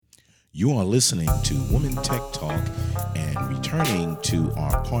You are listening to Women Tech Talk and returning to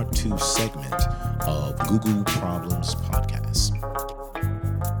our part 2 segment of Google Problems Podcast.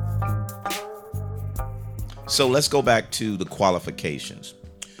 So let's go back to the qualifications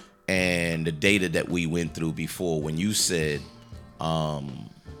and the data that we went through before when you said,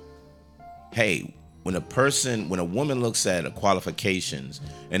 hey, when a woman looks at the qualifications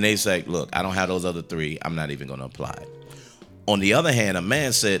and they say, look, I don't have those other three, I'm not even going to apply. On the other hand, a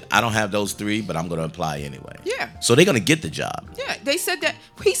man said, I don't have those three, but I'm going to apply anyway. Yeah. So they're going to get the job. Yeah, they said that.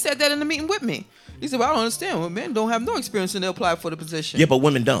 He said that in the meeting with me. He said, well, I don't understand. Well, men don't have no experience and they apply for the position. Yeah, but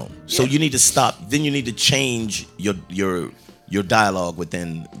women don't. So Yeah. you need to stop. Then you need to change your dialogue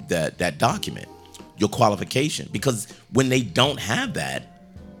within that document, your qualification. Because when they don't have that,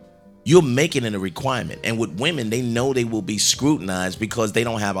 you're making it a requirement. And with women, they know they will be scrutinized because they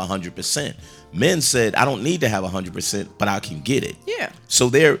don't have 100%. Men said, I don't need to have 100%, but I can get it. Yeah. So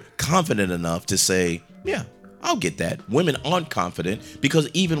they're confident enough to say, yeah, I'll get that. Women aren't confident because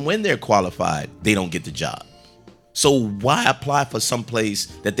even when they're qualified, they don't get the job. So why apply for some place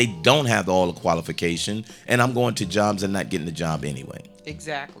that they don't have all the qualification and I'm going to jobs and not getting the job anyway?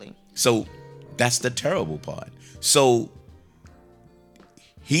 Exactly. So that's the terrible part. So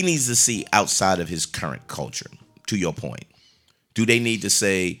he needs to see outside of his current culture, to your point. Do they need to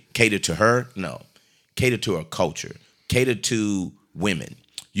say cater to her? No. Cater to her culture. Cater to women.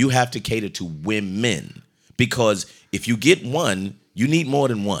 You have to cater to women because if you get one, you need more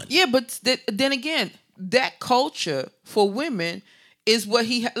than one. Yeah, but then again, that culture for women is what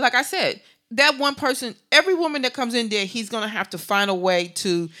like I said, that one person, every woman that comes in there, he's going to have to find a way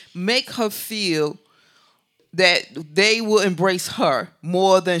to make her feel that they will embrace her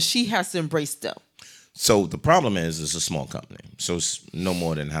more than she has to embrace them. So the problem is it's a small company. So it's no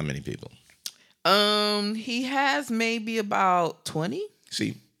more than how many people? He has maybe about 20.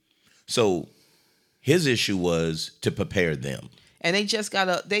 See, so his issue was to prepare them. And they just got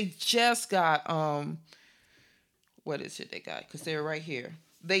what is it they got? Because they're right here.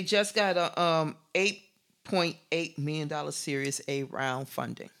 They just got a $8.8 million Series A round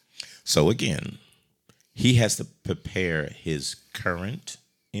funding. So again, he has to prepare his current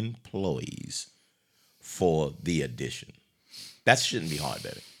employees for the addition. That shouldn't be hard,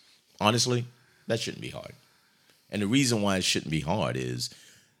 baby. Honestly, that shouldn't be hard. And the reason why it shouldn't be hard is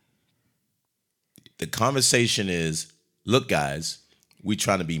the conversation is, look, guys, we're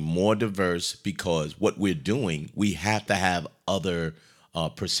trying to be more diverse because what we're doing, we have to have other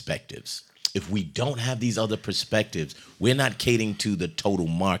perspectives. If we don't have these other perspectives, we're not catering to the total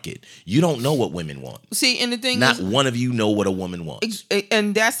market. You don't know what women want. See, and the thing Not is, one of you know what a woman wants.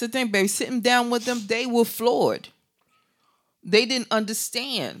 and that's the thing, baby. Sitting down with them, they were floored. They didn't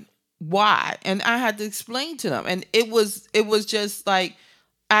understand why, and I had to explain to them. And it was just like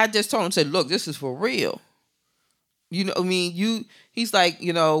I just told him, said, "Look, this is for real." You know, I mean, he's like,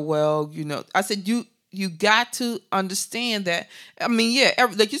 I said, you got to understand that. I mean, yeah,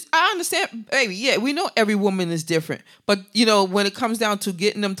 I understand, baby. Yeah, we know every woman is different, but when it comes down to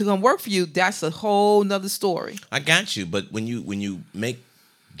getting them to come work for you, that's a whole nother story. I got you, but when you make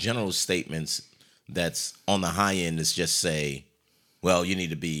general statements that's on the high end, it's just say, well,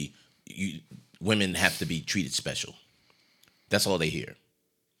 women have to be treated special. That's all they hear,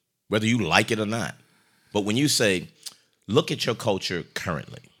 whether you like it or not. But when you say, look at your culture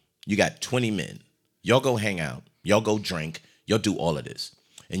currently, you got 20 men. Y'all go hang out. Y'all go drink. Y'all do all of this.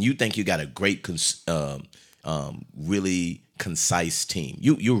 And you think you got a great, really concise team.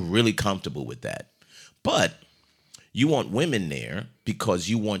 You're really comfortable with that. But you want women there because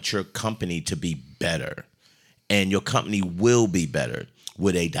you want your company to be better. And your company will be better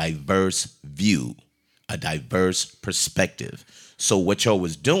with a diverse view, a diverse perspective. So what y'all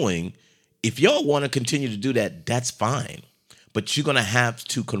was doing, if y'all want to continue to do that, that's fine. But you're going to have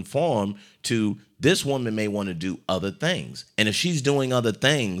to conform to this woman may want to do other things. And if she's doing other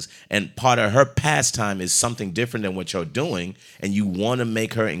things and part of her pastime is something different than what you're doing and you want to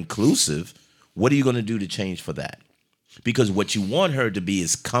make her inclusive, what are you going to do to change for that? Because what you want her to be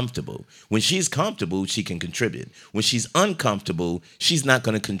is comfortable. When she's comfortable, she can contribute. When she's uncomfortable, she's not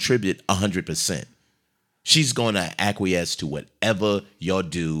going to contribute 100%. She's going to acquiesce to whatever y'all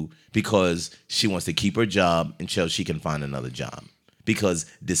do because she wants to keep her job until she can find another job because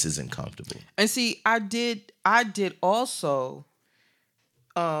this isn't comfortable. And see, I did also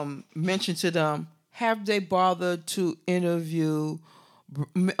mention to them, have they bothered to interview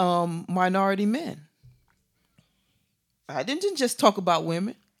minority men? I didn't just talk about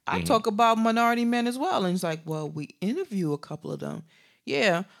women. I talk about minority men as well. And it's like, well, we interview a couple of them.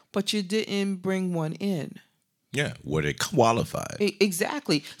 Yeah, but you didn't bring one in. Yeah, were they qualified?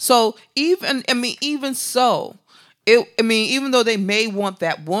 Exactly. So even so, even though they may want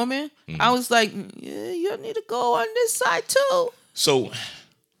that woman, I was like, yeah, you need to go on this side too. So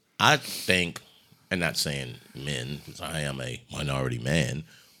I think, and not saying men, because I am a minority man,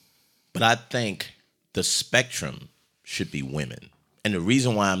 but I think the spectrum should be women. And the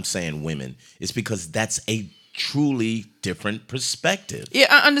reason why I'm saying women is because that's a truly different perspective. Yeah,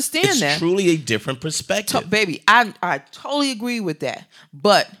 I understand It's that. truly a different perspective. Baby, I totally agree with that.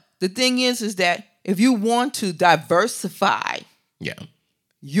 But the thing is that if you want to diversify Yeah.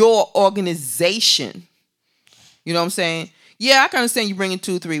 your organization, you know what I'm saying? Yeah, I can understand you bringing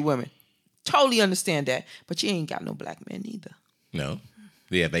 2-3 women. Totally understand that. But you ain't got no black men either. No.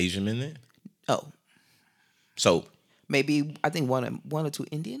 They have Asian men there? Oh, So, maybe I think one or two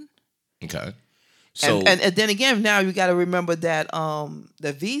Indian. okay. So, And then again, now you got to remember that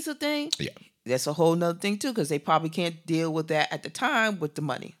the visa thing. yeah. That's a whole nother thing too, because they probably can't deal with that at the time with the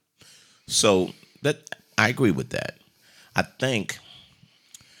money. So that I agree with that. I think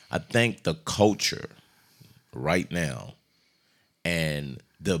the culture right now and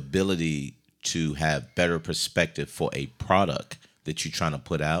the ability to have better perspective for a product that you're trying to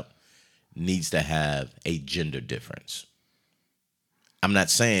put out needs to have a gender difference. I'm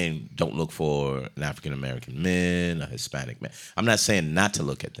not saying don't look for an African American man, a Hispanic man. I'm not saying not to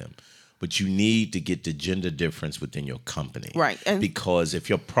look at them, but you need to get the gender difference within your company. Right. And because if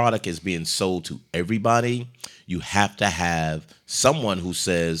your product is being sold to everybody, you have to have someone who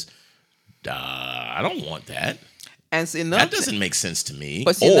says, I don't want that. and see, That doesn't make sense to me.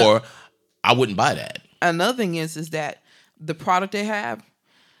 But see, Or I wouldn't buy that. another thing is that the product they have,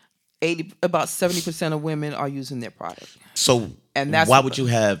 about 70% of women are using their product. So And that's why would you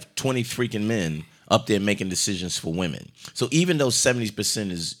have 20 freaking men up there making decisions for women? So even though 70%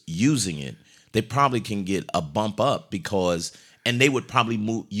 is using it, they probably can get a bump up because, and they would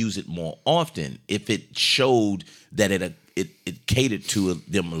probably use it more often if it showed that it catered to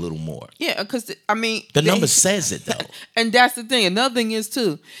them a little more. Yeah, because The number says it though. And that's the thing. Another thing is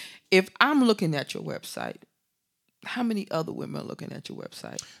too, if I'm looking at your website, how many other women are looking at your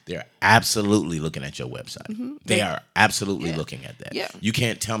website? They're absolutely looking at your website. Mm-hmm. They are absolutely looking at that. Yeah. You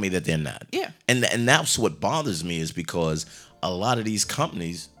can't tell me that they're not. Yeah. And that's what bothers me is because a lot of these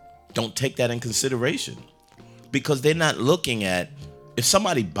companies don't take that in consideration because they're not looking at if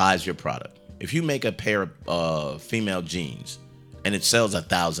somebody buys your product. If you make a pair of female jeans and it sells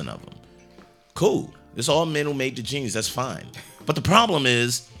 1,000 of them, cool. It's all men who made the jeans. That's fine. But the problem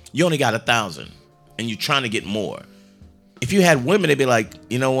is you only got 1,000 and you're trying to get more. If you had women, they'd be like,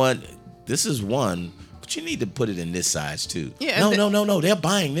 you know what? This is one, but you need to put it in this size too. Yeah, No. They're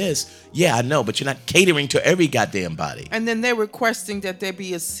buying this. Yeah, I know, but you're not catering to every goddamn body. And then they're requesting that there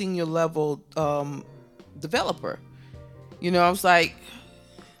be a senior level developer. You know, I was like,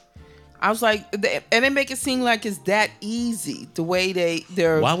 and they make it seem like it's that easy. The way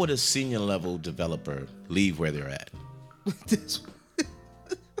they're. Why would a senior level developer leave where they're at?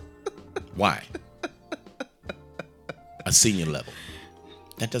 Why? A senior level.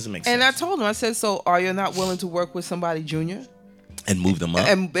 That doesn't make sense. And I told him, I said, so are you not willing to work with somebody junior? And move them up?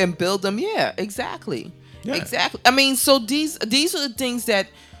 And build them? Yeah, exactly. Yeah. Exactly. I mean, so these are the things that,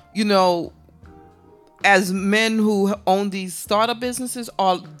 you know, as men who own these startup businesses,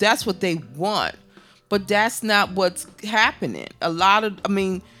 that's what they want. But that's not what's happening.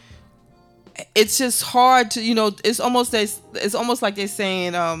 It's just hard to, you know, it's almost like they're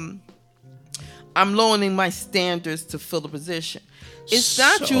saying, I'm lowering my standards to fill the position. It's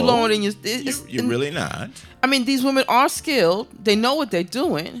not you lowering your. You're really not. I mean, these women are skilled. They know what they're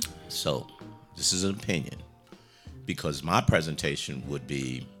doing. So, this is an opinion. Because my presentation would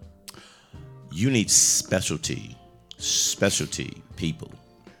be, you need specialty people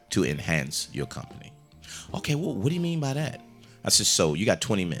to enhance your company. Okay, well, what do you mean by that? I said, so you got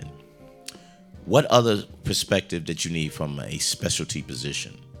 20 men. What other perspective that you need from a specialty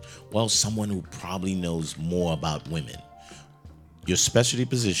position? Well, someone who probably knows more about women. Your specialty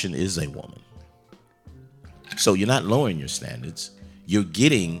position is a woman. So you're not lowering your standards. You're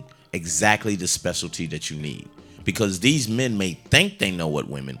getting exactly the specialty that you need. Because these men may think they know what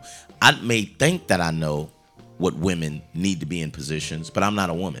women. I may think that I know what women need to be in positions, but I'm not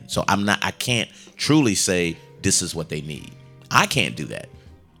a woman. So I can't truly say this is what they need. I can't do that.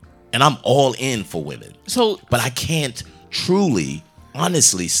 And I'm all in for women. But I can't truly,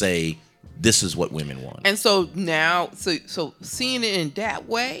 honestly say this is what women want. And so now, so seeing it in that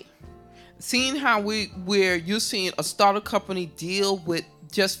way, seeing how where you're seeing a startup company deal with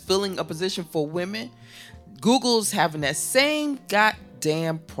just filling a position for women, Google's having that same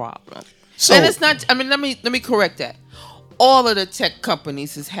goddamn problem. And So, it's not. I mean, let me correct that. All of the tech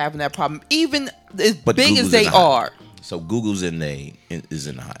companies is having that problem, even as but big as Google's in they the are. highlight. So Google's is in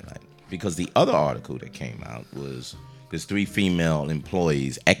the highlight because the other article that came out was there's three female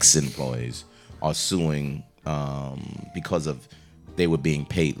employees, ex-employees, are suing because of they were being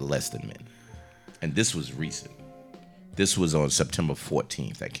paid less than men, and this was recent. This was on September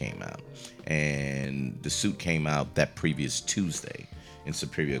 14th that came out. And the suit came out that previous Tuesday in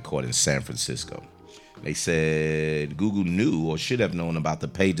Superior Court in San Francisco. They said Google knew or should have known about the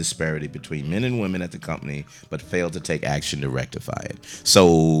pay disparity between men and women at the company, but failed to take action to rectify it.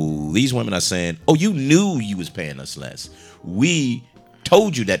 So these women are saying, oh, you knew you was paying us less. We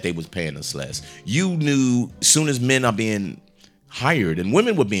told you that they was paying us less. You knew as soon as men are being hired and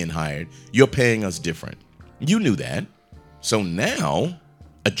women were being hired, you're paying us different. You knew that. So now,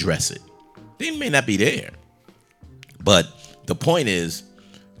 address it. They may not be there. But the point is,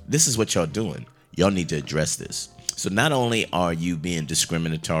 this is what y'all doing. Y'all need to address this. So not only are you being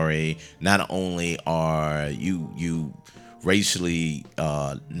discriminatory, not only are you racially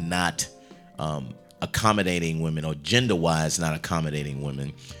not accommodating women or gender-wise not accommodating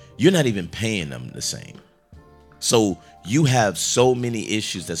women, you're not even paying them the same. So you have so many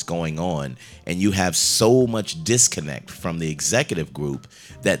issues that's going on, and you have so much disconnect from the executive group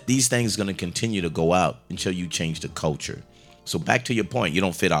that these things are going to continue to go out until you change the culture. So back to your point, you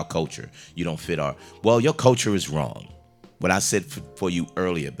don't fit our culture. You don't fit your culture is wrong. What I said for you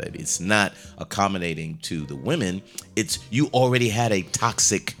earlier, baby, it's not accommodating to the women. It's you already had a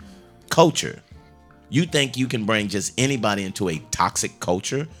toxic culture. You think you can bring just anybody into a toxic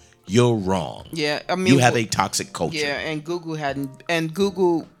culture? You're wrong. Yeah, I mean, you have a toxic culture. Yeah, and Google hadn't, and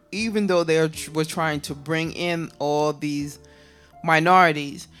Google, even though they were trying to bring in all these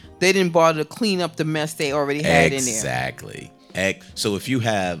minorities, they didn't bother to clean up the mess they already had in there. Exactly. So if you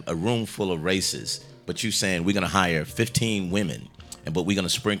have a room full of racists, but you're saying we're going to hire 15 women, but we're going to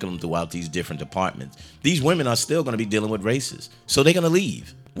sprinkle them throughout these different departments, these women are still going to be dealing with racists. So they're going to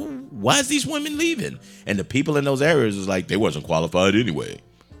leave. Why is these women leaving? And the people in those areas is like, they wasn't qualified anyway.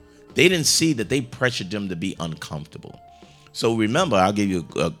 They didn't see that they pressured them to be uncomfortable. So remember, I'll give you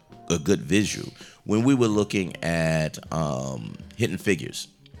a good visual. When we were looking at Hidden Figures,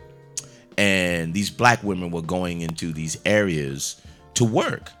 and these black women were going into these areas to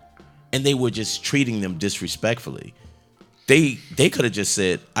work, and they were just treating them disrespectfully. They could have just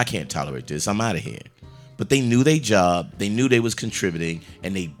said, I can't tolerate this, I'm out of here. But they knew their job, they knew they was contributing,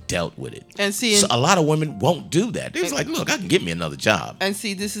 and they dealt with it. And see, so a lot of women won't do that. They're like, look, I can get me another job. And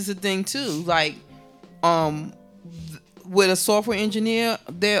see, this is the thing too. Like, with a software engineer,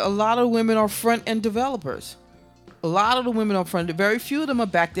 a lot of women are front end developers. A lot of the women are front end. Very few of them are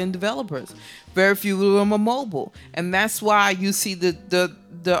back end developers. Very few of them are mobile, and that's why you see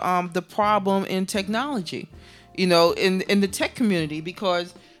the problem in technology. You know, in the tech community,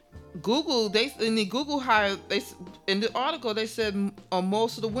 because Google, in the article they said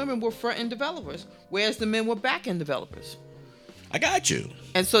most of the women were front end developers, whereas the men were back end developers. I got you.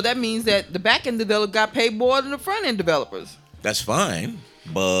 And so that means that the back end developer got paid more than the front end developers. That's fine,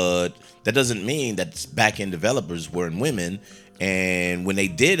 but that doesn't mean that back end developers weren't women. And when they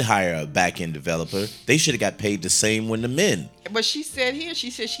did hire a back end developer, they should have got paid the same when the men. But she said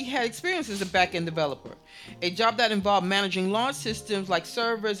she had experience as a back end developer, a job that involved managing large systems like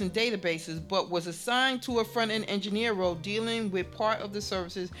servers and databases, but was assigned to a front end engineer role dealing with part of the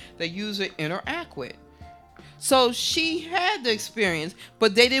services that user interact with. So she had the experience,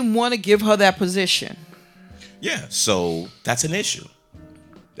 but they didn't want to give her that position. Yeah, so that's an issue.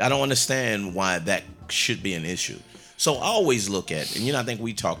 I don't understand why that should be an issue. So I always look at, and I think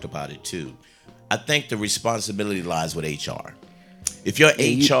we talked about it too. I think the responsibility lies with HR. If your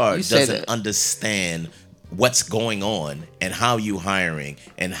HR doesn't understand what's going on and how you hiring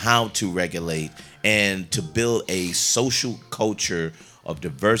and how to regulate and to build a social culture of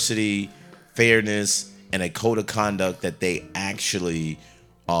diversity, fairness, and a code of conduct that they actually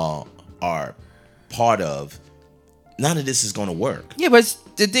are part of, none of this is going to work. Yeah, but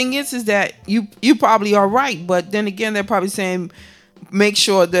the thing is that you probably are right, but then again, they're probably saying make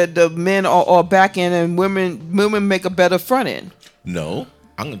sure that the men are back end and women make a better front end. No,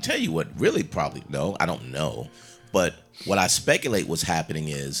 I'm going to tell you what really probably, no, I don't know. But what I speculate what's happening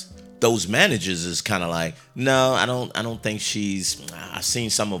is those managers is kind of like, no, I don't think I've seen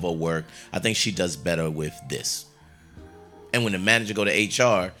some of her work. I think she does better with this. And when the manager go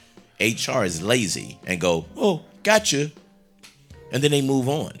to HR is lazy and go, oh, gotcha. And then they move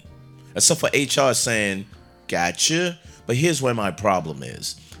on. Except for HR saying, gotcha. But here's where my problem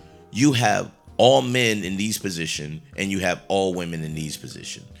is. You have all men in these positions and you have all women in these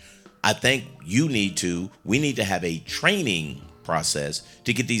positions. I think we need to have a training process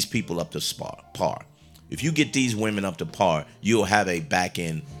to get these people up to par. If you get these women up to par, you'll have a back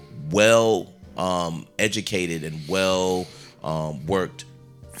end well educated and well worked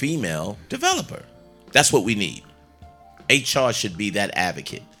female developer. That's what we need. HR should be that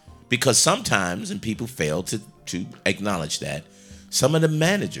advocate, because sometimes, and people fail to acknowledge that, some of the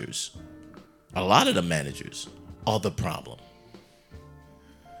managers, a lot of the managers, are the problem.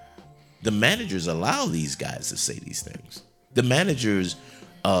 The managers allow these guys to say these things. The managers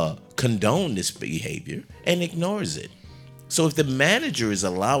condone this behavior and ignores it. So if the manager is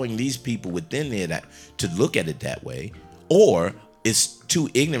allowing these people within there to look at it that way, or is too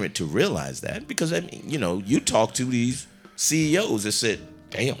ignorant to realize that, because I mean, you talk to these CEOs that said,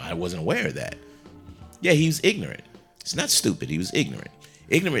 "Damn, I wasn't aware of that." Yeah, he was ignorant. It's not stupid. He was ignorant.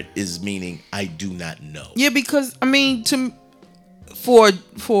 Ignorant is meaning I do not know. Yeah, because I mean,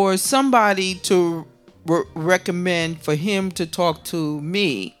 for somebody to recommend for him to talk to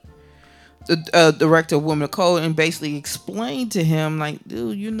me, the director of Women of Code, and basically explain to him, like,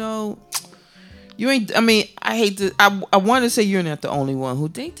 dude, you ain't. I mean, I hate to. I want to say you're not the only one who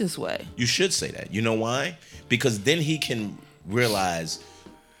think this way. You should say that. You know why? Because then he can realize.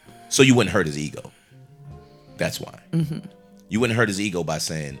 So you wouldn't hurt his ego. That's why. Mm-hmm. You wouldn't hurt his ego by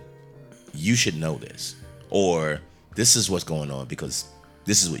saying, "You should know this," or "This is what's going on because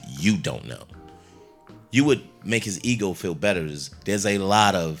this is what you don't know." You would make his ego feel better. There's a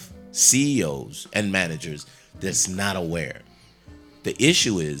lot of CEOs and managers that's not aware. The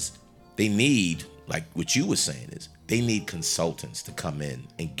issue is they need, like what you were saying, is they need consultants to come in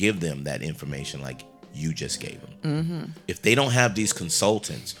and give them that information like you just gave them. Mm-hmm. If they don't have these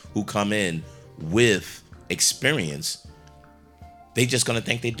consultants who come in with experience, they just going to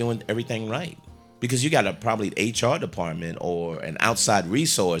think they're doing everything right. Because you got a probably HR department or an outside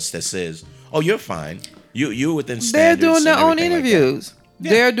resource that says, "Oh, you're fine. You're within standards." They're doing their own interviews. Like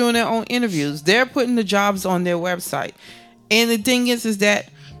yeah. They're doing their own interviews. They're putting the jobs on their website. And the thing is that,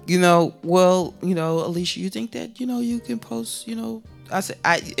 Alicia, you think that, you can post, I said,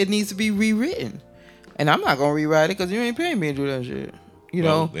 it needs to be rewritten. And I'm not going to rewrite it because you ain't paying me to do that shit.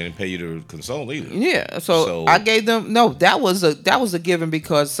 Well, they didn't pay you to consult either. Yeah. So I gave them, that was a given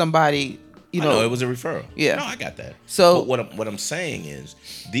because somebody, I know it was a referral. Yeah. No, I got that. So but what I'm saying is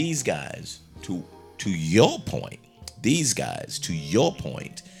these guys, to your point,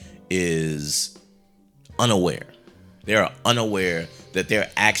 is unaware. They are unaware that their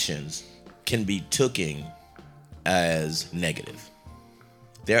actions can be taken as negative.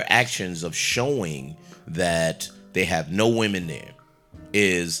 Their actions of showing that they have no women there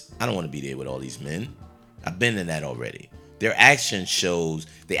is, I don't want to be there with all these men. I've been in that already. Their action shows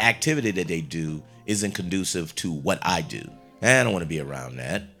the activity that they do isn't conducive to what I do. I don't want to be around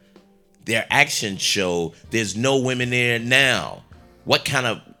that. Their actions show there's no women there now. What kind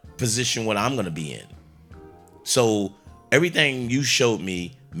of position would I'm going to be in? So everything you showed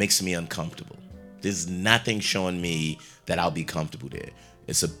me makes me uncomfortable. There's nothing showing me that I'll be comfortable there.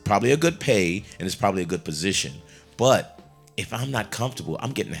 It's probably a good pay and it's probably a good position. But if I'm not comfortable,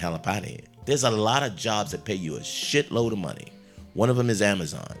 I'm getting the hell up out of here. There's a lot of jobs that pay you a shitload of money. One of them is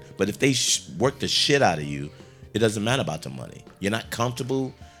Amazon. But if they work the shit out of you, it doesn't matter about the money. You're not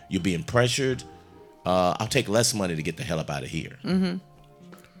comfortable. You're being pressured. I'll take less money to get the hell up out of here. Mm-hmm.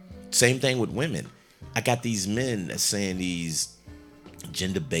 Same thing with women. I got these men that's saying these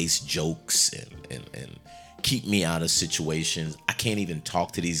gender-based jokes and keep me out of situations. I can't even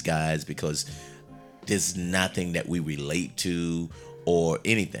talk to these guys because there's nothing that we relate to or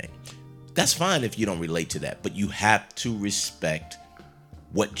anything. That's fine if you don't relate to that, but you have to respect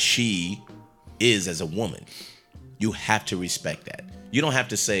what she is as a woman. You have to respect that. You don't have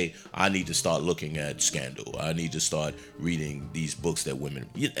to say, I need to start looking at Scandal. I need to start reading these books that women...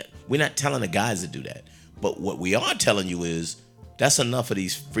 We're not telling the guys to do that. But what we are telling you is, that's enough of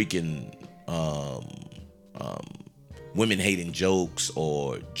these freaking women-hating jokes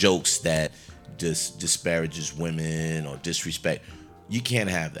or jokes that disparages women or disrespect. You can't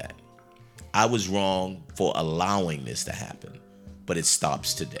have that. I was wrong for allowing this to happen, but it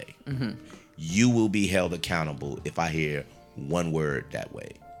stops today. Mm-hmm. You will be held accountable if I hear one word that way.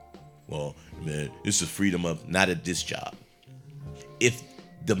 Well, man, it's a freedom of, not at this job. If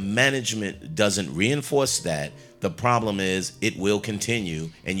the management doesn't reinforce that, the problem is it will continue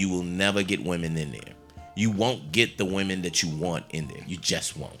and you will never get women in there. You won't get the women that you want in there. You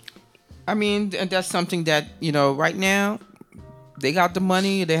just won't. I mean, and that's something that, right now, they got the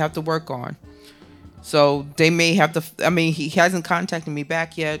money they have to work on. So they may have to, he hasn't contacted me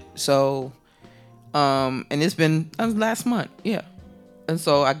back yet. So, and it's been last month. Yeah. and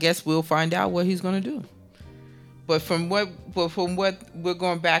so I guess we'll find out what he's going to do. But from what we're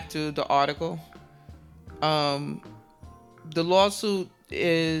going back to the article, the lawsuit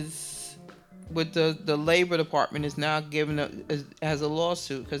is with the Labor Department is now as a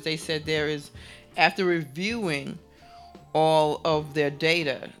lawsuit because they said there is, after reviewing all of their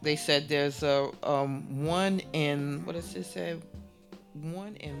data, they said there's a 1 in, what does it say,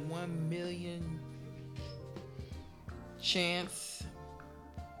 1 in 1 million chance.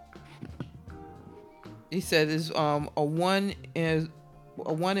 He said there's a 1 in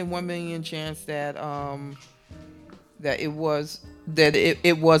 1 million chance that it was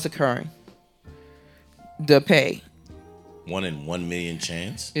occurring. The pay. 1 in 1 million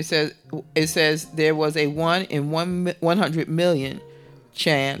chance. It says there was a 1 in 100 million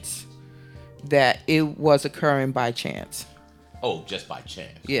chance that it was occurring by chance. Oh, just by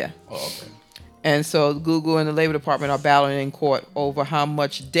chance. Yeah. Oh, okay. And so Google and the Labor Department are battling in court over how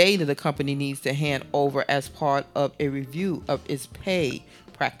much data the company needs to hand over as part of a review of its pay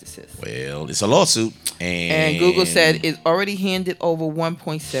practices. Well, it's a lawsuit. And Google said it already handed over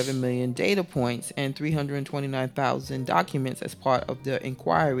 1.7 million data points and 329,000 documents as part of the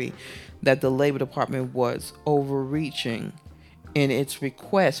inquiry that the Labor Department was overreaching in its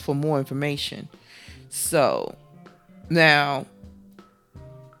request for more information. So now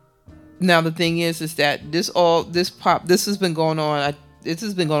the thing is that this has been going on. This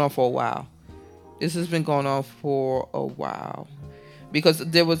has been going on for a while. Because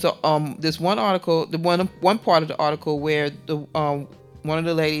there was this one article, one part of the article where the one of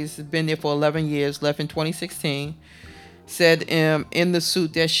the ladies had been there for 11 years, left in 2016, said in the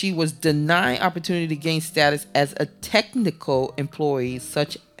suit that she was denied opportunity to gain status as a technical employee.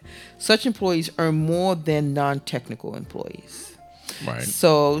 Such employees earn more than non-technical employees. Right.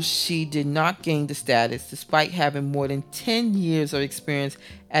 So she did not gain the status despite having more than 10 years of experience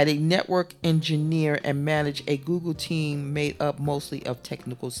as a network engineer and manage a Google team made up mostly of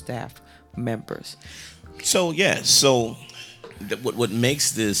technical staff members. So, what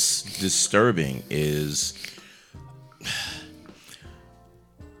makes this disturbing is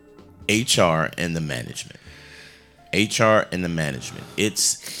HR and the management. It's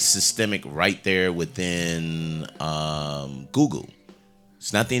systemic right there within Google.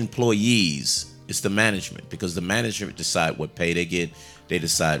 It's not the employees, it's the management, because the management decide what pay they get. They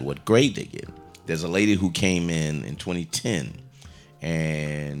decide what grade they get. There's a lady who came in 2010,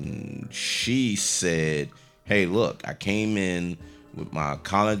 and she said, hey, look, I came in with my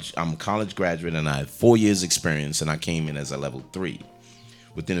college. I'm a college graduate, and I have 4 years experience, and I came in as a level 3.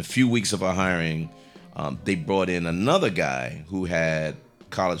 Within a few weeks of our hiring, they brought in another guy who had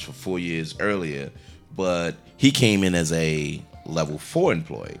college for 4 years earlier, but he came in as a level 4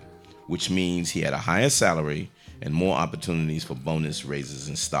 employee, which means he had a higher salary and more opportunities for bonus raises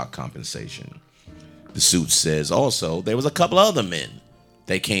and stock compensation. The suit says also there was a couple other men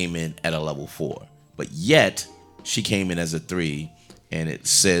that came in at a level 4, but yet she came in as a 3, and it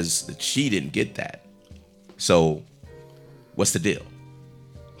says that she didn't get that. So what's the deal?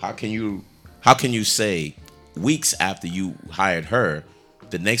 How can you say weeks after you hired her,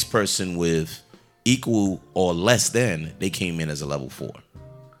 the next person with equal or less than, they came in as a level 4?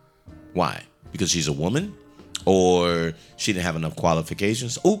 Why? Because she's a woman? Or she didn't have enough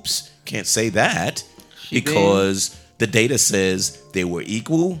qualifications? Oops, can't say that, because the data says they were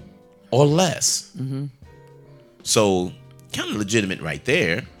equal or less. Mm-hmm. So kind of legitimate right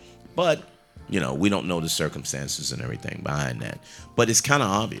there, but we don't know the circumstances and everything behind that. But it's kind of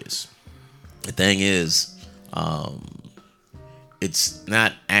obvious. The thing is, it's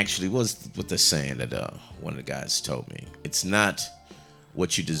not actually what they're saying that one of the guys told me. It's not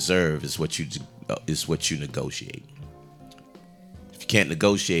what you deserve, is what you negotiate. If you can't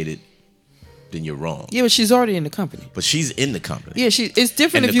negotiate it, then you're wrong. Yeah, but she's already in the company. But she's in the company. Yeah, it's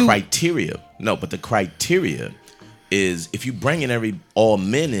different. And the criteria is if you bring in all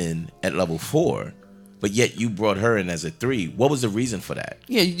men in at level 4, but yet you brought her in as a 3. What was the reason for that?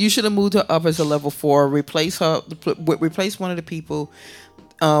 Yeah, you should have moved her up as a level 4. Replace one of the people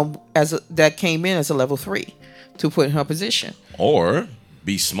that came in as a level 3 to put in her position. Or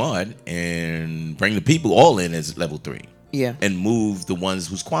be smart and bring the people all in as level 3. Yeah, and move the ones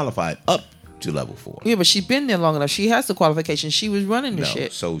who's qualified up to level 4. Yeah, but she's been there long enough. She has the qualifications. She was running the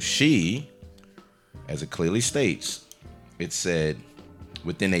shit. So she, as it clearly states, it said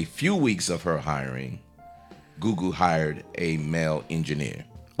within a few weeks of her hiring, Google hired a male engineer.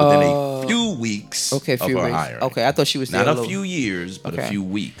 Within a few weeks of her hiring. Okay, I thought she was not a few years, but a few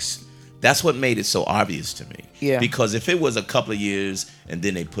weeks. That's what made it so obvious to me. Yeah. Because if it was a couple of years and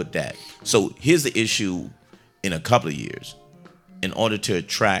then they put that. So here's the issue in a couple of years. in order to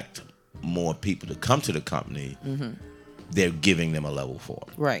attract more people to come to the company, they're giving them a level 4.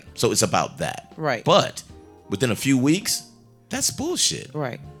 Right. So it's about that. Right. But within a few weeks, that's bullshit.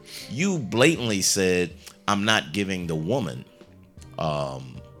 Right. You blatantly said, I'm not giving the woman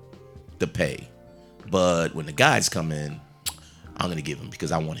the pay. But when the guys come in, I'm going to give him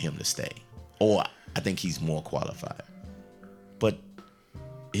because I want him to stay. Or I think he's more qualified. But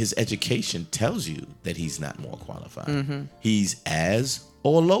his education tells you that he's not more qualified. He's as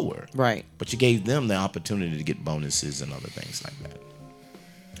or lower. Right. But you gave them the opportunity to get bonuses and other things like that.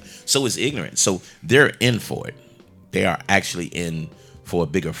 So it's ignorant. So they're in for it. They are actually in for a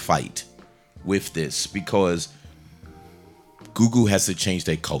bigger fight with this because Google has to change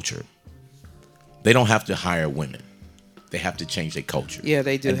their culture. They don't have to hire women. They have to change their culture. Yeah,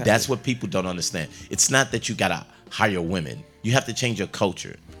 they do. And that's what people don't understand. It's not that you got to hire women. You have to change your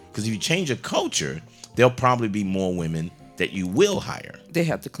culture. Because if you change your culture, there'll probably be more women that you will hire. They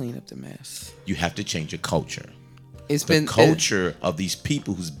have to clean up the mess. You have to change your culture. It's The been culture of these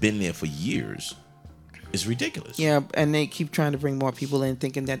people who's been there for years is ridiculous. Yeah, and they keep trying to bring more people in,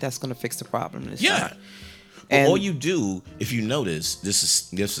 thinking that that's going to fix the problem. And it's Yeah. not. Well, And all you do, if you notice,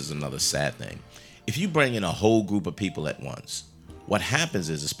 this is another sad thing. If you bring in a whole group of people at once, what happens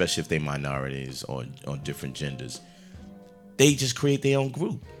is, especially if they're minorities or different genders, they just create their own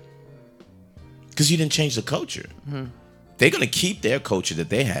group. Because you didn't change the culture. They're going to keep their culture that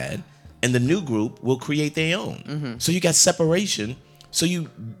they had, and the new group will create their own. So you got separation. So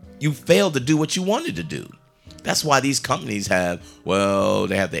you failed to do what you wanted to do. That's why these companies have,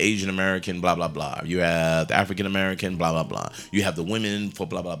 they have the Asian American, blah, blah, blah. You have the African American, blah, blah, blah. You have the women for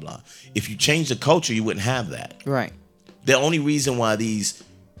blah, blah, blah. If you change the culture, you wouldn't have that. right. The only reason why these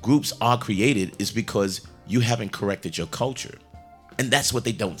groups are created is because you haven't corrected your culture. And that's what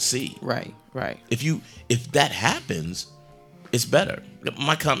they don't see. Right. Right. If that happens, it's better.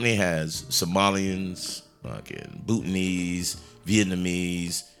 My company has Somalians, fucking Bhutanese,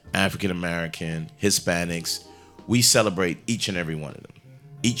 Vietnamese, African American, Hispanics. We celebrate each and every one of them,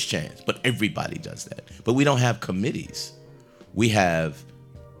 each chance. But everybody does that. But we don't have committees. We don't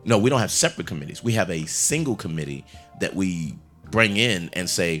have separate committees. We have a single committee that we bring in and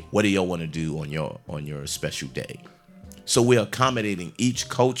say, what do y'all want to do on your special day? So we're accommodating each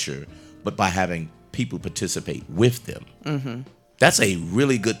culture, but by having people participate with them. That's a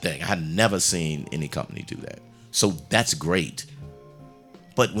really good thing. I had never seen any company do that. So that's great.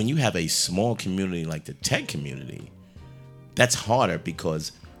 But when you have a small community like the tech community, that's harder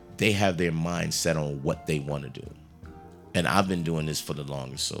because they have their mind set on what they want to do. And I've been doing this for the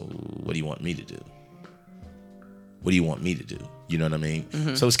longest, so what do you want me to do? What do you want me to do? You know what I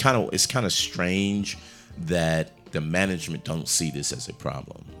mean? So it's kind of strange that the management don't see this as a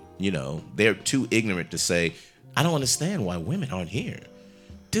problem. You know, they're too ignorant to say, I don't understand why women aren't here.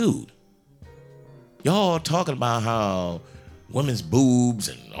 Dude, y'all talking about how women's boobs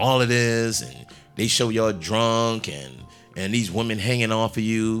and all of this, and they show y'all drunk and these women hanging off of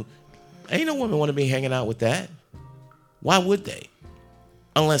you. Ain't no women want to be hanging out with that. Why would they?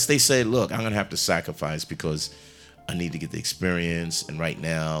 Unless they say, look, I'm going to have to sacrifice because I need to get the experience, and right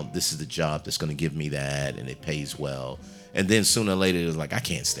now this is the job that's going to give me that, and it pays well. And then sooner or later it's like, I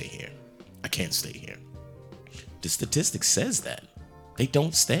can't stay here. I can't stay here. The statistics says that. They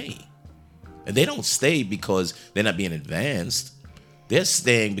don't stay. And they don't stay because they're not being advanced. They're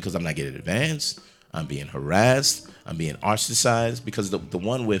staying because I'm not getting advanced. I'm being harassed. I'm being ostracized. Because the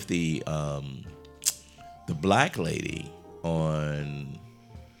one with the black lady on,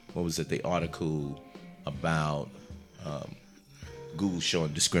 what was it, the article about Google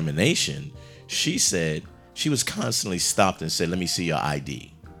showing discrimination, she said she was constantly stopped and said, let me see your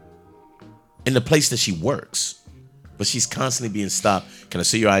ID. In the place that she works. But she's constantly being stopped. Can I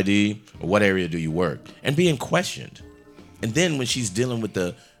see your ID? Or what area do you work? And being questioned. And then when she's dealing with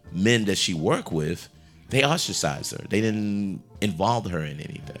the men that she work with, they ostracize her. They didn't involve her in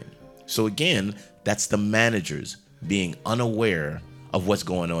anything. So again, that's the managers being unaware of what's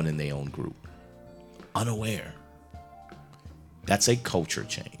going on in their own group. Unaware. That's a culture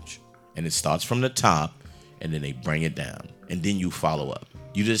change. And it starts from the top, and then they bring it down. And then you follow up.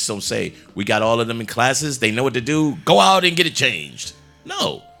 You just don't say, we got all of them in classes, they know what to do, go out and get it changed.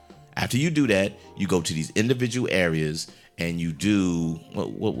 No. After you do that, you go to these individual areas and you do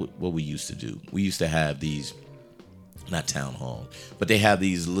what we used to do. We used to have these, not town hall, but they have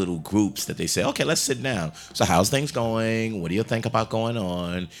these little groups that they say, okay, let's sit down. So how's things going? What do you think about going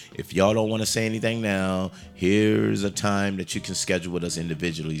on? If y'all don't want to say anything now, here's a time that you can schedule with us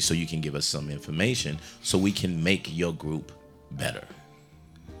individually so you can give us some information so we can make your group better.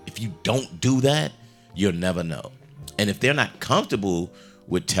 If you don't do that, you'll never know. And if they're not comfortable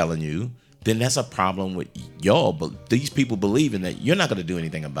with telling you, then that's a problem with y'all. But these people believing that you're not going to do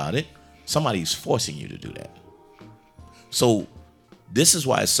anything about it. Somebody's forcing you to do that. So this is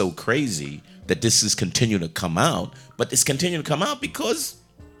why it's so crazy that this is continuing to come out. But it's continuing to come out because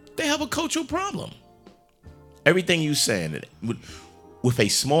they have a cultural problem. Everything you're saying, with a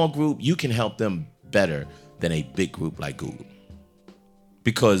small group, you can help them better than a big group like Google.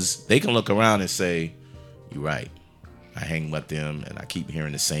 Because they can look around and say, you're right. I hang with them and I keep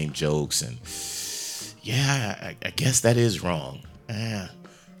hearing the same jokes. And yeah, I guess that is wrong.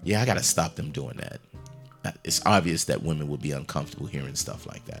 Yeah, I got to stop them doing that. It's obvious that women would be uncomfortable hearing stuff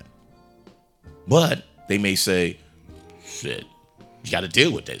like that. But they may say, shit, you got to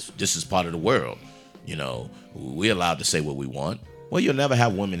deal with this. This is part of the world. You know, we're allowed to say what we want. Well, you'll never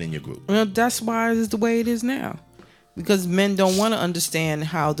have women in your group. Well, that's why it's the way it is now. Because men don't want to understand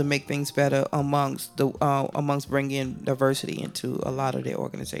how to make things better amongst bringing diversity into a lot of their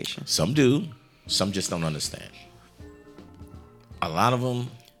organizations. Some do. Some just don't understand. A lot of them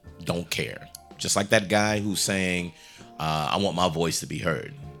don't care. Just like that guy who's saying, I want my voice to be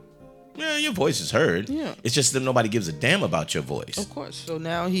heard. Yeah, your voice is heard. Yeah. It's just that nobody gives a damn about your voice. Of course. So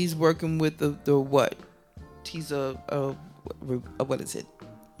now he's working with the what? He's a what is it?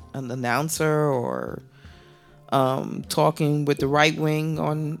 An announcer or talking with the right wing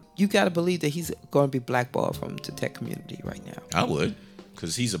on. You got to believe that he's going to be blackballed from the tech community right now. I would,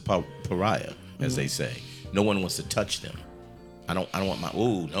 because he's a pariah, as they say. No one wants to touch them. I don't want my.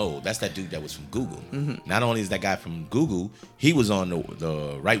 Oh no, that's that dude that was from Google. Not only is that guy from Google, he was on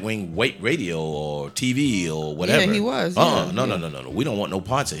the right wing radio or TV or whatever. Yeah, he was. No. We don't want no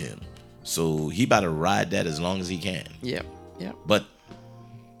parts of him. So he about to ride that as long as he can. Yeah. But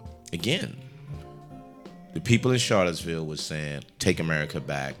again, the people in Charlottesville was saying, take America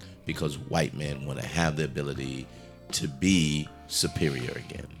back, because white men want to have the ability to be superior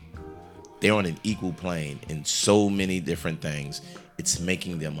again. They're on an equal plane in so many different things. It's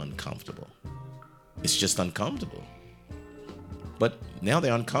making them uncomfortable. It's just uncomfortable. But now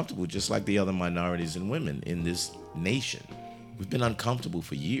they're uncomfortable just like the other minorities and women in this nation. We've been uncomfortable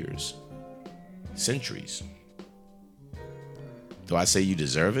for years, centuries. Do I say you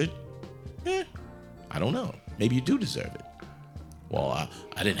deserve it? I don't know. Maybe you do deserve it. Well,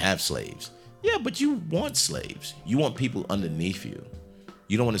 I didn't have slaves. Yeah, but you want slaves. You want people underneath you.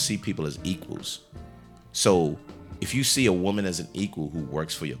 You don't want to see people as equals. So if you see a woman as an equal who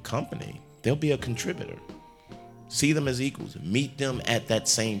works for your company, they'll be a contributor. See them as equals. Meet them at that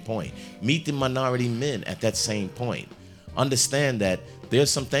same point. Meet the minority men at that same point. Understand that there's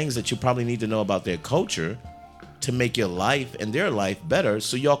some things that you probably need to know about their culture to make your life and their life better,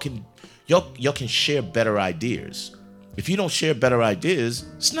 so y'all can share better ideas. If you don't share better ideas,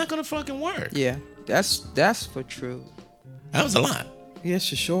 it's not gonna fucking work. Yeah, that's for true. That was a lot.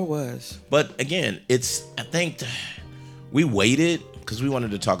 Yes, it sure was. But again, I think we waited because we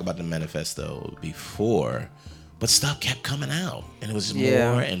wanted to talk about the manifesto before, but stuff kept coming out, and it was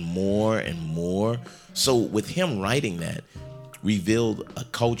more and more and more. So with him writing that, revealed a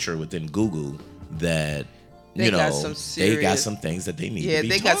culture within Google that they got some things that they need to be talking about. Yeah,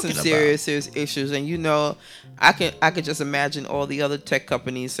 they got some serious issues, and I could just imagine all the other tech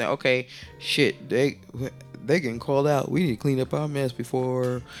companies saying, "Okay, shit, they getting called out. We need to clean up our mess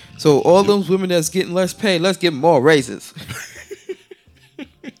before." So all those women that's getting less pay, let's give them more raises.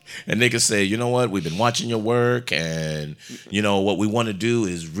 And they could say, you know what, we've been watching your work, and what we want to do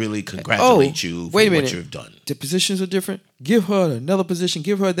is really congratulate you for what you've done. The positions are different. Give her another position.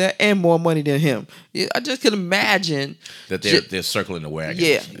 Give her that and more money than him. Yeah, I just can imagine that they're circling the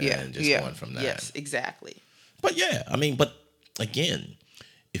wagons. And just going from that. Yes, exactly. But but again,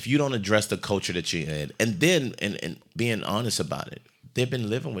 if you don't address the culture that you're in, and then and being honest about it, they've been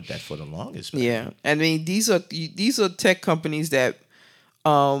living with that for the longest. Man. Yeah, I mean these are tech companies that,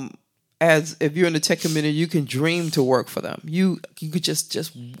 as if you're in the tech community, you can dream to work for them. You could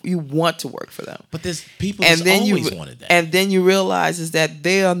just you want to work for them. But there's people who's always wanted that. And then you realize is that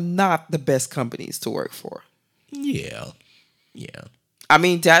they are not the best companies to work for. Yeah. I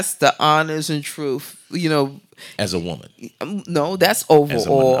mean, that's the honest and truth. As a woman. No, that's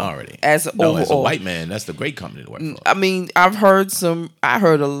overall. As a minority. As a white man, that's the great company to work for. I mean, I heard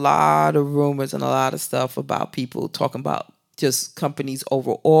a lot of rumors and a lot of stuff about people talking about just companies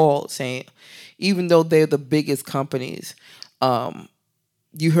overall saying, even though they're the biggest companies,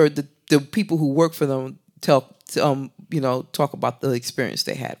 you heard the people who work for them talk about the experience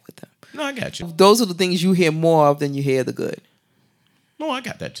they had with them. No, I got you. Those are the things you hear more of than you hear the good. No, I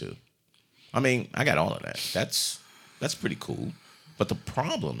got that too. I mean, I got all of that. That's pretty cool. But the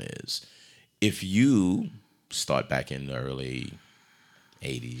problem is, if you start back in the early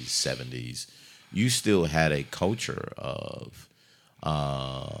 80s, 70s, you still had a culture of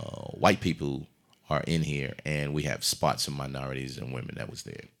white people are in here, and we have spots of minorities and women that was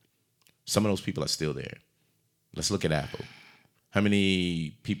there. Some of those people are still there. Let's look at Apple. How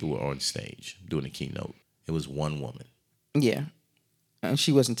many people were on stage doing the keynote? It was one woman. Yeah. And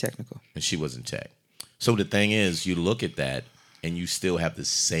she wasn't technical. And she wasn't tech. So the thing is, you look at that and you still have the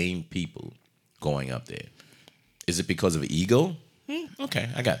same people going up there. Is it because of ego? Okay,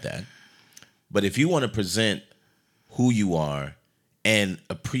 I got that. But if you want to present who you are and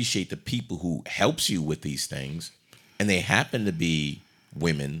appreciate the people who helps you with these things, and they happen to be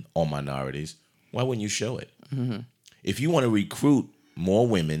women or minorities, why wouldn't you show it? Mm-hmm. If you want to recruit more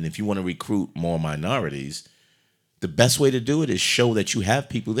women, if you want to recruit more minorities, the best way to do it is show that you have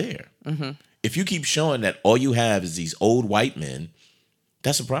people there. Mm-hmm. If you keep showing that all you have is these old white men,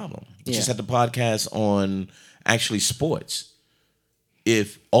 that's a problem. We just had the podcast on actually sports.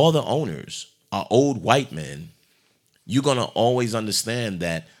 If all the owners are old white men, you're going to always understand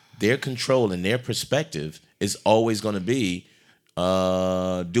that their control and their perspective is always going to be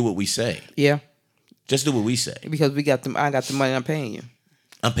do what we say. Yeah. Just do what we say. Because I got the money, I'm paying you.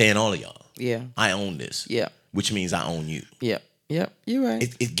 I'm paying all of y'all. Yeah. I own this. Yeah. Which means I own you. Yeah. Yep. You're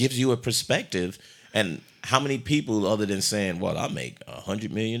right. It gives you a perspective. And how many people, other than saying, well, I make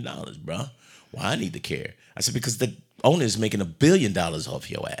 $100 million, bro. Why I need to care? I said, because the owner is making $1 billion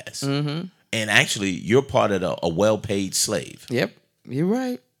off your ass. Mm-hmm. And actually, you're part of a well-paid slave. Yep. You're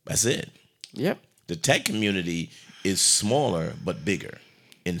right. That's it. Yep. The tech community is smaller but bigger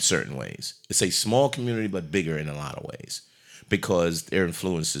in certain ways. It's a small community but bigger in a lot of ways because their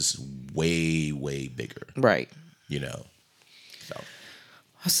influence is way, way bigger. Right. You know.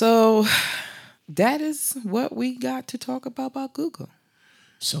 So that is what we got to talk about Google.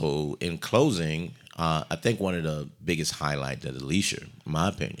 So in closing, I think one of the biggest highlights that Alicia, in my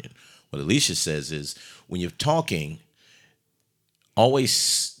opinion, what Alicia says is when you're talking,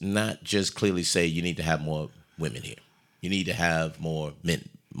 always not just clearly say you need to have more women here. You need to have more men,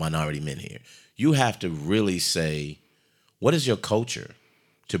 minority men here. You have to really say, what is your culture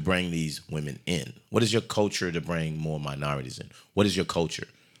to bring these women in? What is your culture to bring more minorities in? What is your culture?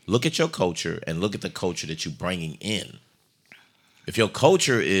 Look at your culture and look at the culture that you're bringing in. If your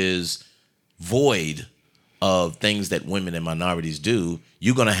culture is void of things that women and minorities do,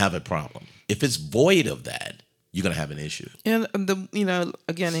 you're going to have a problem. If it's void of that, you're going to have an issue. And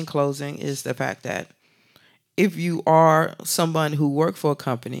again, in closing, is the fact that if you are someone who works for a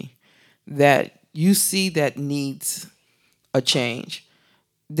company that you see that needs a change,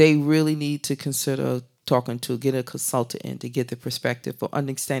 they really need to consider get a consultant in to get the perspective for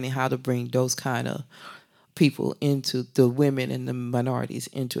understanding how to bring those kind of people into the women and the minorities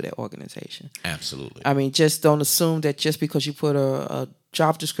into their organization. Absolutely. I mean, just don't assume that just because you put a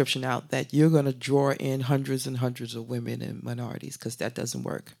job description out that you're going to draw in hundreds and hundreds of women and minorities, because that doesn't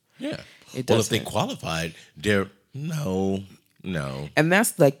work. Yeah. It doesn't. Well, if they qualified, no. And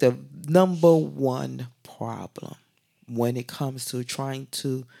that's like the number one problem when it comes to trying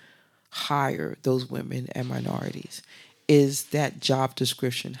to hire those women and minorities is that job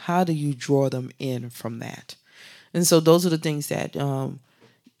description. How do you draw them in from that? And so those are the things that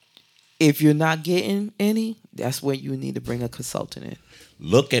if you're not getting any, that's where you need to bring a consultant in.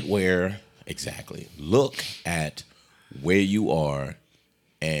 Look at where you are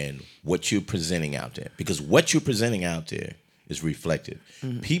and what you're presenting out there. Because what you're presenting out there is reflective.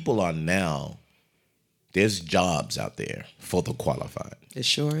 Mm-hmm. People are now, there's jobs out there for the qualified. It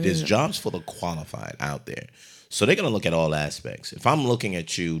sure is. There's jobs for the qualified out there. So they're going to look at all aspects. If I'm looking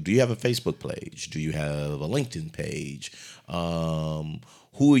at you, do you have a Facebook page? Do you have a LinkedIn page?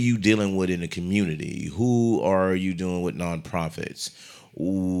 Who are you dealing with in the community? Who are you doing with nonprofits?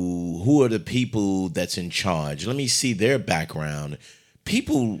 Who are the people that's in charge? Let me see their background.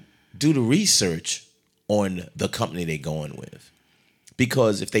 People do the research on the company they're going with.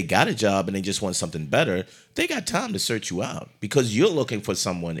 Because if they got a job and they just want something better, they got time to search you out. Because you're looking for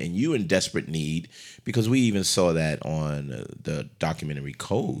someone and you're in desperate need. Because we even saw that on the documentary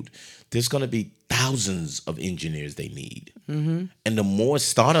Code. There's going to be thousands of engineers they need. Mm-hmm. And the more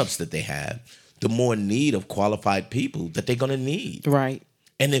startups that they have, the more need of qualified people that they're going to need. Right.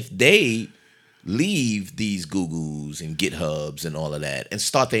 And if they leave these Googles and GitHubs and all of that and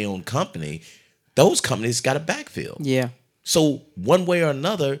start their own company, those companies got to backfill. Yeah. So one way or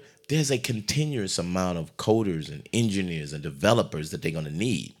another, there's a continuous amount of coders and engineers and developers that they're going to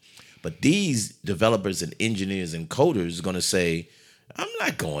need. But these developers and engineers and coders are going to say, I'm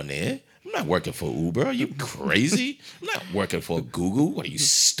not going there. I'm not working for Uber. Are you crazy? I'm not working for Google. What are you,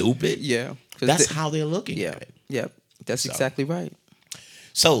 stupid? Yeah. That's how they're looking Yeah. at it. Yeah. That's So. exactly right.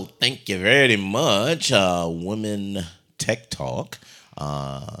 So thank you very much, Women Tech Talk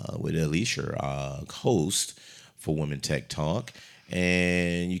with Alicia, host for Women Tech Talk,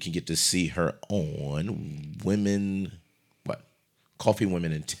 and you can get to see her on Coffee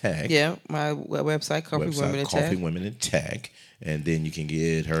Women in Tech. Yeah, my website, Coffee Women in Coffee Tech. Women in Tech, and then you can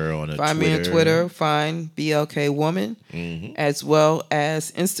get her on Find Twitter. me on Twitter, find BLK Woman, as well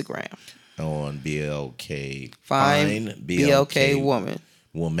as Instagram. On BLK. Find BLK Woman.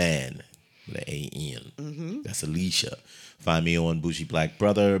 Woman, with an A-N. That's Alicia. Find me on Bougie Black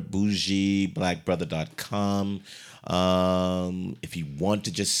Brother, bougieblackbrother.com. If you want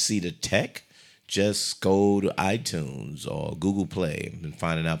to just see the tech, just go to iTunes or Google Play. I've been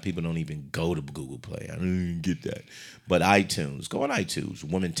finding out people don't even go to Google Play. I don't even get that. But iTunes, go on iTunes,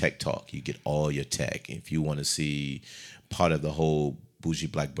 Women Tech Talk. You get all your tech. If you want to see part of the whole Bougie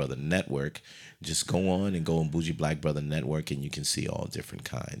Black Brother Network, just go on Bougie Black Brother Network, and you can see all different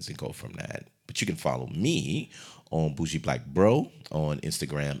kinds and go from that. But you can follow me on Bougie Black Bro on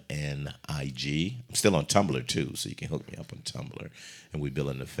Instagram and IG. I'm still on Tumblr too, so you can hook me up on Tumblr. And we're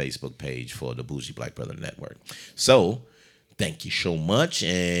building the Facebook page for the Bougie Black Brother Network. So thank you so much.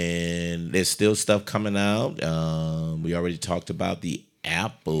 And there's still stuff coming out. We already talked about the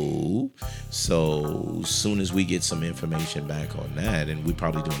Apple. So as soon as we get some information back on that, and we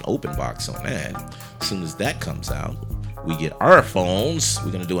probably do an open box on that, as soon as that comes out, we get our phones,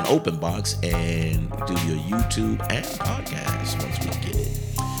 we're going to do an open box and do your YouTube and podcast once we get it.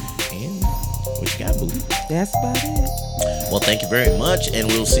 And what you got, boo? That's about it. Well, thank you very much, and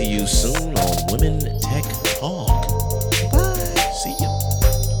we'll see you soon on Women Tech Talk.